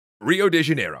Rio de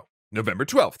Janeiro, November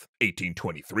 12th,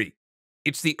 1823.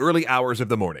 It's the early hours of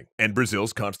the morning, and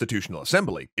Brazil's Constitutional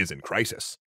Assembly is in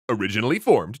crisis. Originally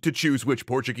formed to choose which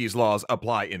Portuguese laws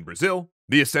apply in Brazil,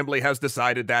 the Assembly has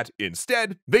decided that,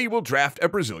 instead, they will draft a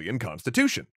Brazilian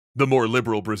constitution. The more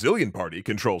liberal Brazilian party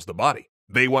controls the body.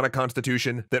 They want a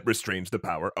constitution that restrains the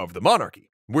power of the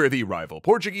monarchy, where the rival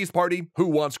Portuguese party, who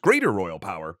wants greater royal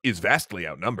power, is vastly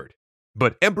outnumbered.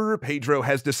 But Emperor Pedro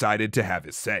has decided to have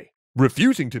his say.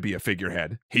 Refusing to be a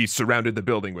figurehead, he surrounded the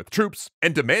building with troops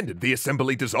and demanded the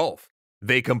assembly dissolve.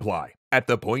 They comply, at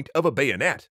the point of a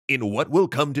bayonet, in what will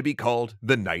come to be called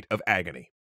the Night of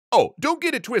Agony. Oh, don't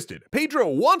get it twisted, Pedro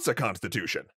wants a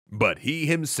constitution, but he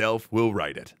himself will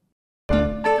write it.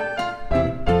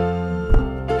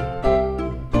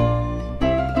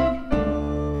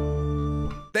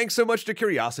 Thanks so much to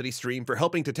CuriosityStream for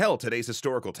helping to tell today's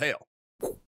historical tale.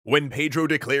 When Pedro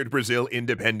declared Brazil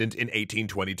independent in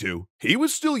 1822, he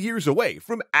was still years away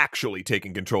from actually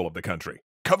taking control of the country.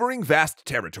 Covering vast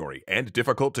territory and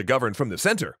difficult to govern from the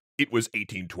center, it was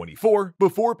 1824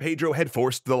 before Pedro had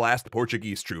forced the last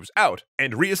Portuguese troops out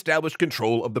and re-established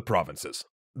control of the provinces.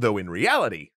 Though in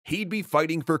reality, he'd be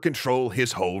fighting for control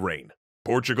his whole reign.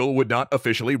 Portugal would not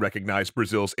officially recognize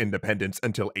Brazil's independence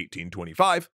until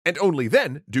 1825, and only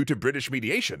then due to British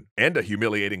mediation and a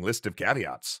humiliating list of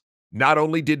caveats. Not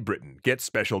only did Britain get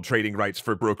special trading rights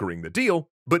for brokering the deal,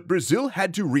 but Brazil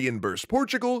had to reimburse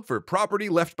Portugal for property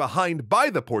left behind by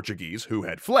the Portuguese who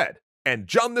had fled, and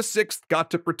John VI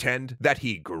got to pretend that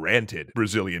he granted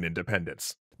Brazilian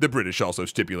independence. The British also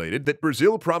stipulated that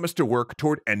Brazil promised to work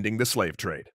toward ending the slave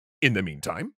trade. In the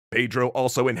meantime, Pedro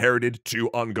also inherited two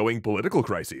ongoing political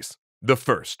crises. The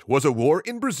first was a war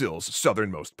in Brazil's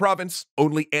southernmost province,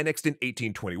 only annexed in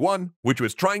 1821, which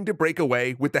was trying to break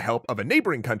away with the help of a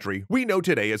neighboring country we know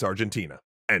today as Argentina.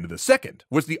 And the second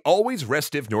was the always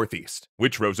restive Northeast,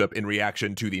 which rose up in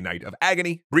reaction to the Night of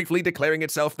Agony, briefly declaring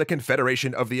itself the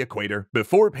Confederation of the Equator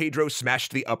before Pedro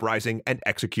smashed the uprising and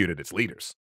executed its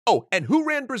leaders. Oh, and who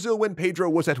ran Brazil when Pedro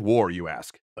was at war, you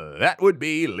ask? That would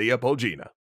be Leopoldina.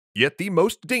 Yet the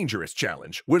most dangerous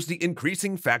challenge was the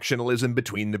increasing factionalism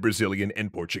between the Brazilian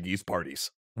and Portuguese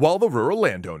parties. While the rural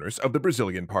landowners of the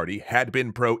Brazilian party had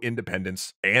been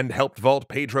pro-independence and helped vault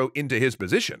Pedro into his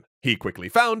position, he quickly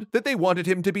found that they wanted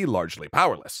him to be largely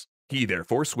powerless. He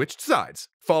therefore switched sides,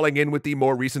 falling in with the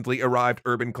more recently arrived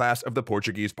urban class of the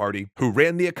Portuguese party who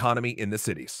ran the economy in the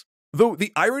cities. Though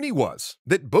the irony was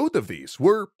that both of these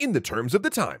were, in the terms of the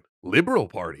time, liberal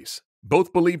parties.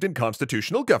 Both believed in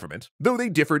constitutional government, though they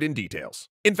differed in details.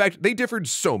 In fact, they differed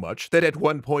so much that at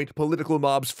one point political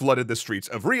mobs flooded the streets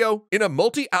of Rio in a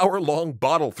multi-hour-long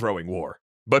bottle-throwing war.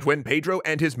 But when Pedro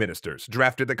and his ministers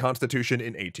drafted the constitution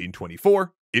in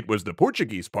 1824, it was the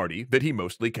Portuguese party that he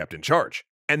mostly kept in charge.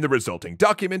 And the resulting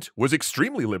document was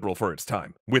extremely liberal for its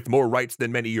time, with more rights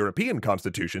than many European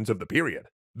constitutions of the period.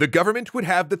 The government would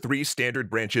have the three standard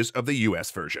branches of the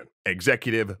US version: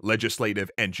 executive,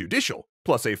 legislative, and judicial,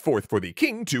 plus a fourth for the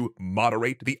king to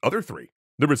moderate the other three.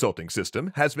 The resulting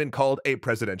system has been called a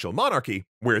presidential monarchy,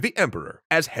 where the emperor,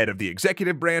 as head of the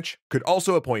executive branch, could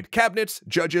also appoint cabinets,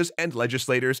 judges, and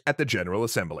legislators at the General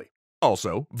Assembly.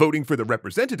 Also, voting for the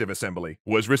Representative Assembly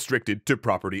was restricted to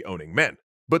property-owning men.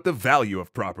 But the value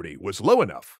of property was low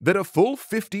enough that a full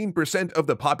 15% of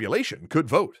the population could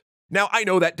vote. Now, I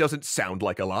know that doesn't sound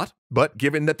like a lot, but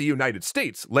given that the United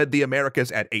States led the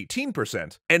Americas at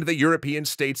 18% and the European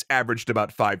states averaged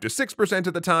about 5 to 6%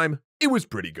 at the time, it was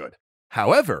pretty good.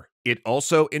 However, it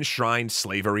also enshrined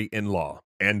slavery in law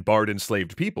and barred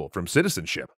enslaved people from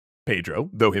citizenship. Pedro,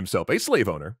 though himself a slave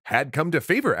owner, had come to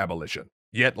favor abolition.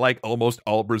 Yet, like almost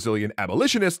all Brazilian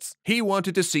abolitionists, he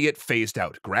wanted to see it phased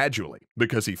out gradually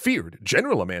because he feared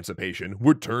general emancipation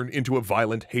would turn into a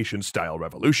violent Haitian-style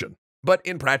revolution. But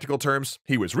in practical terms,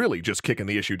 he was really just kicking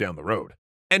the issue down the road.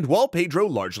 And while Pedro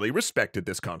largely respected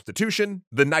this constitution,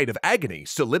 the Night of Agony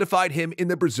solidified him in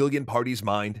the Brazilian party's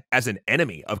mind as an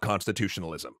enemy of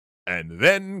constitutionalism. And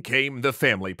then came the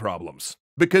family problems.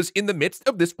 Because in the midst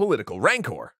of this political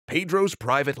rancor, Pedro's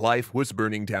private life was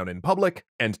burning down in public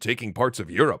and taking parts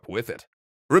of Europe with it.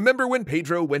 Remember when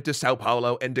Pedro went to Sao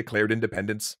Paulo and declared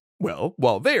independence? Well,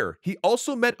 while there, he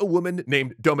also met a woman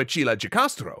named Domitila de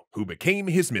Castro, who became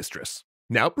his mistress.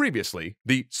 Now previously,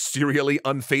 the serially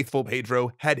unfaithful Pedro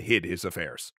had hid his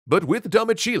affairs. But with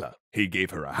Domitila, he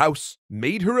gave her a house,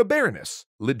 made her a baroness,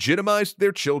 legitimized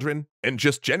their children, and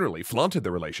just generally flaunted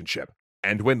the relationship.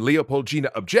 And when Leopoldina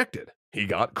objected, he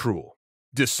got cruel.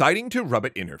 Deciding to rub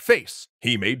it in her face,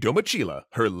 he made Domitila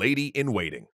her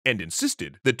lady-in-waiting, and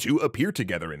insisted the two appear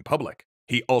together in public.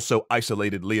 He also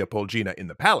isolated Leopoldina in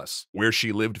the palace, where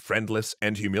she lived friendless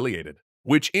and humiliated.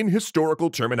 which in historical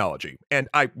terminology, and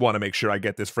I want to make sure I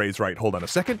get this phrase right, hold on a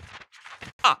second.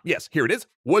 Yes, here it is,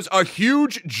 was a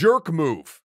huge jerk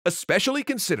move, especially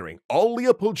considering all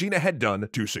Leopoldina had done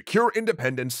to secure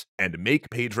independence and make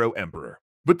Pedro emperor.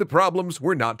 But the problems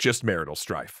were not just marital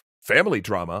strife. Family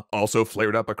drama also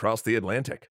flared up across the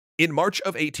Atlantic. In March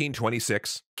of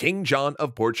 1826, King John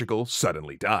of Portugal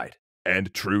suddenly died.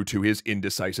 And true to his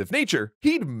indecisive nature,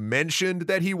 he'd mentioned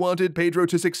that he wanted Pedro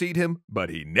to succeed him, but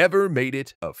he never made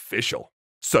it official.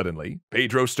 Suddenly,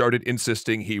 Pedro started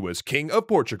insisting he was King of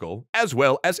Portugal as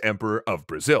well as Emperor of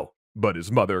Brazil. But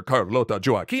his mother, Carlota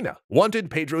Joaquina, wanted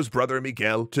Pedro's brother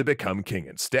Miguel to become king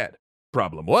instead.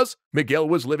 Problem was, Miguel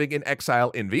was living in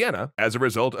exile in Vienna as a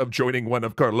result of joining one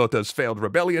of Carlota's failed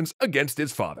rebellions against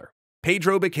his father.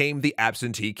 Pedro became the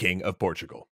absentee king of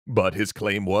Portugal. But his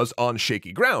claim was on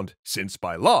shaky ground, since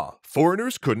by law,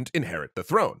 foreigners couldn't inherit the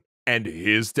throne. And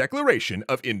his declaration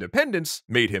of independence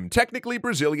made him technically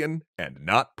Brazilian and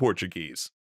not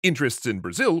Portuguese. Interests in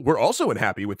Brazil were also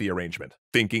unhappy with the arrangement,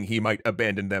 thinking he might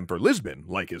abandon them for Lisbon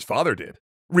like his father did.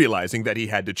 Realizing that he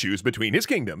had to choose between his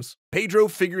kingdoms, Pedro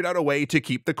figured out a way to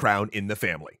keep the crown in the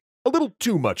family. A little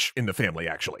too much in the family,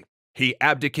 actually. He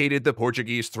abdicated the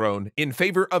Portuguese throne in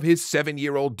favor of his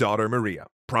 7-year-old daughter Maria,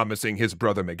 promising his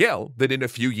brother Miguel that in a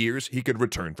few years he could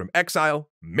return from exile,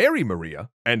 marry Maria,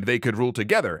 and they could rule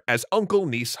together as uncle,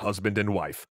 niece, husband, and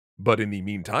wife. But in the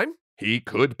meantime, he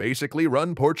could basically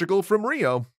run Portugal from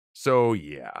Rio. So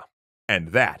yeah. And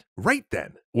that, right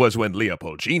then, was when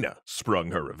Leopoldina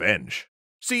sprung her revenge.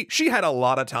 See, she had a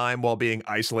lot of time while being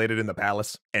isolated in the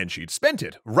palace, and she'd spent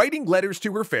it writing letters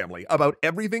to her family about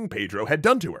everything Pedro had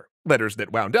done to her. Letters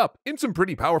that wound up in some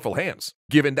pretty powerful hands,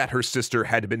 given that her sister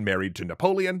had been married to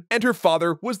Napoleon and her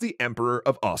father was the Emperor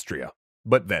of Austria.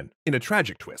 But then, in a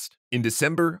tragic twist, in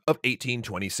December of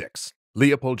 1826,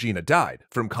 Leopoldina died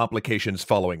from complications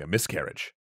following a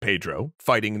miscarriage. Pedro,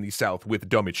 fighting in the south with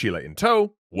Domitila in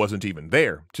tow, wasn't even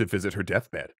there to visit her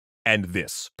deathbed. And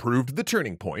this proved the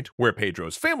turning point where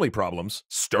Pedro's family problems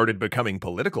started becoming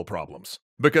political problems.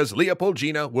 Because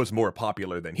Leopoldina was more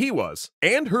popular than he was,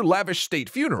 and her lavish state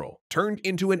funeral turned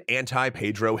into an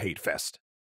anti-Pedro hate fest.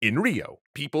 In Rio,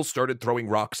 people started throwing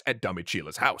rocks at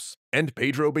Domitila's house, and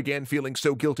Pedro began feeling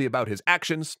so guilty about his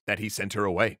actions that he sent her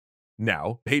away.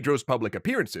 Now, Pedro's public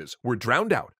appearances were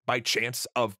drowned out by chants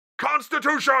of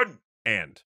 "Constitution!"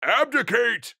 and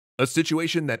 "Abdicate!" A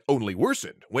situation that only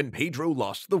worsened when Pedro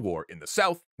lost the war in the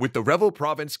south, with the Revel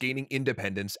province gaining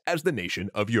independence as the nation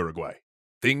of Uruguay.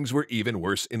 Things were even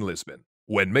worse in Lisbon.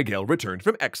 When Miguel returned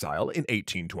from exile in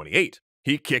 1828,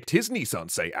 he kicked his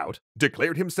Nissanse out,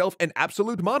 declared himself an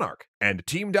absolute monarch, and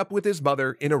teamed up with his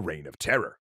mother in a reign of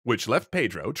terror, which left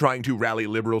Pedro trying to rally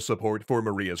liberal support for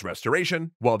Maria's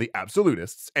restoration, while the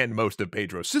absolutists and most of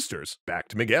Pedro's sisters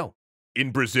backed Miguel.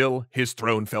 In Brazil, his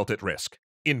throne felt at risk.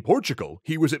 In Portugal,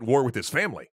 he was at war with his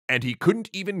family, and he couldn't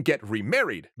even get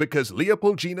remarried because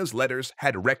Leopoldina's letters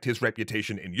had wrecked his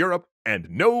reputation in Europe, and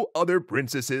no other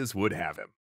princesses would have him.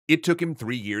 It took him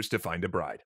 3 years to find a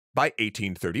bride. By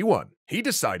 1831, he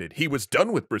decided he was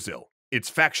done with Brazil, its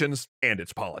factions, and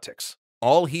its politics.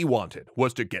 All he wanted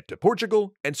was to get to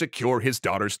Portugal and secure his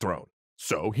daughter's throne.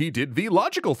 So he did the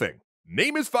logical thing.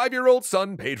 Name his 5-year-old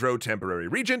son Pedro temporary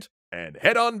regent, and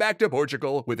head on back to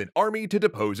Portugal with an army to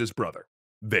depose his brother.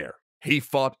 There, he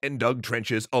fought and dug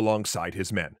trenches alongside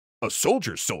his men. A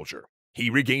soldier's soldier. He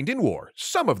regained in war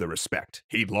some of the respect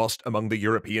he'd lost among the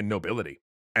European nobility.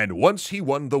 And once he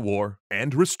won the war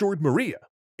and restored Maria,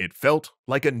 it felt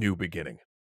like a new beginning.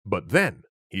 But then,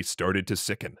 he started to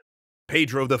sicken.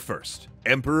 Pedro I,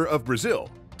 Emperor of Brazil,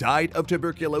 died of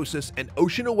tuberculosis an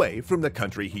ocean away from the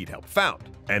country he'd helped found,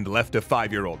 and left a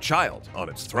 5-year-old child on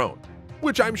its throne.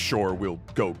 Which I'm sure will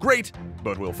go great,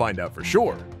 but we'll find out for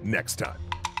sure next time.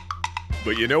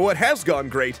 But you know what has gone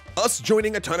great? Us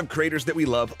joining a ton of creators that we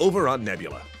love over on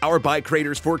Nebula, our by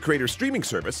creators for creators streaming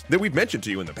service that we've mentioned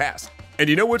to you in the past. And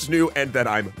you know what's new and that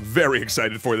I'm very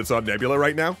excited for that's on Nebula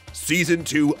right now? Season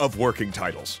 2 of Working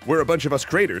Titles, where a bunch of us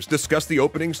creators discuss the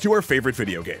openings to our favorite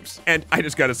video games. And I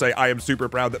just gotta say, I am super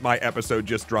proud that my episode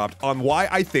just dropped on why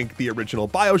I think the original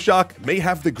BioShock may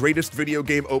have the greatest video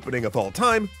game opening of all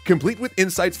time, complete with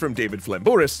insights from David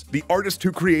Flambouris, the artist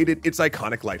who created its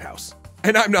iconic lighthouse.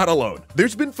 And I'm not alone.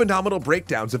 There's been phenomenal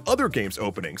breakdowns of other games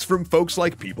openings from folks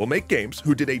like People Make Games,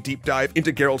 who did a deep dive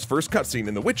into Geralt's first cutscene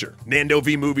in The Witcher, Nando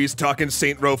V Movies talking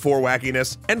Saint Row 4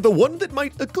 wackiness, and the one that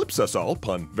might eclipse us all,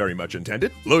 pun very much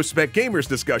intended, Low Spec Gamer's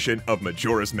discussion of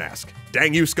Majora's Mask.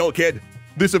 Dang you, Skull Kid!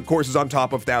 This, of course, is on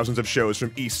top of thousands of shows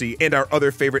from EC and our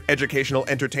other favorite educational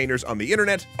entertainers on the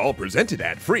internet, all presented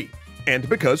ad-free. And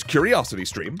because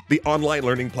CuriosityStream, the online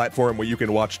learning platform where you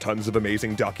can watch tons of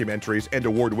amazing documentaries and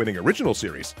award-winning original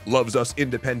series, loves us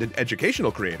independent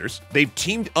educational creators, they've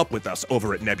teamed up with us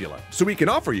over at Nebula, so we can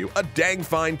offer you a dang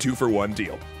fine 2-for-1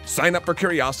 deal. Sign up for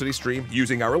CuriosityStream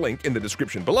using our link in the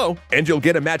description below, and you'll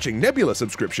get a matching Nebula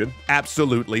subscription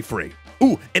absolutely free.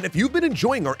 Ooh, and if you've been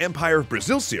enjoying our Empire of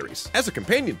Brazil series, as a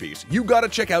companion piece, you gotta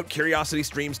check out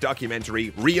CuriosityStream's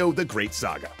documentary Rio the Great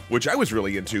Saga, which I was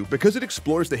really into because it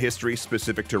explores the history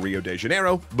specific to Rio de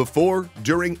Janeiro before,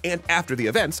 during, and after the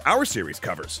events our series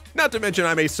covers. Not to mention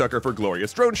I'm a sucker for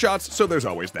glorious drone shots, so there's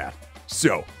always that.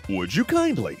 So, would you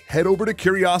kindly head over to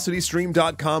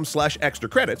curiositystream.com/extra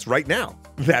credits right now?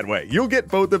 That way, you'll get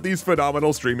both of these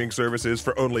phenomenal streaming services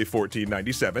for only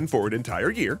 $14.97 for an entire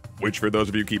year, which for those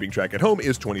of you keeping track at home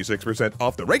is 26%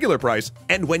 off the regular price.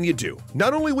 And when you do,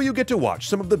 not only will you get to watch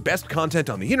some of the best content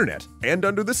on the internet and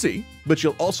under the sea, but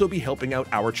you'll also be helping out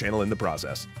our channel in the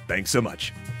process. Thanks so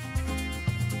much.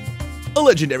 A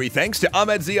legendary thanks to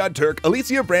Ahmed Ziad Turk,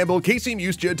 Alicia Bramble, Casey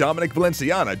Mustia, Dominic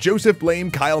Valenciana, Joseph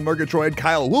Blaine, Kyle Murgatroyd,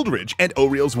 Kyle Wildridge, and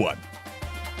O'Reels1.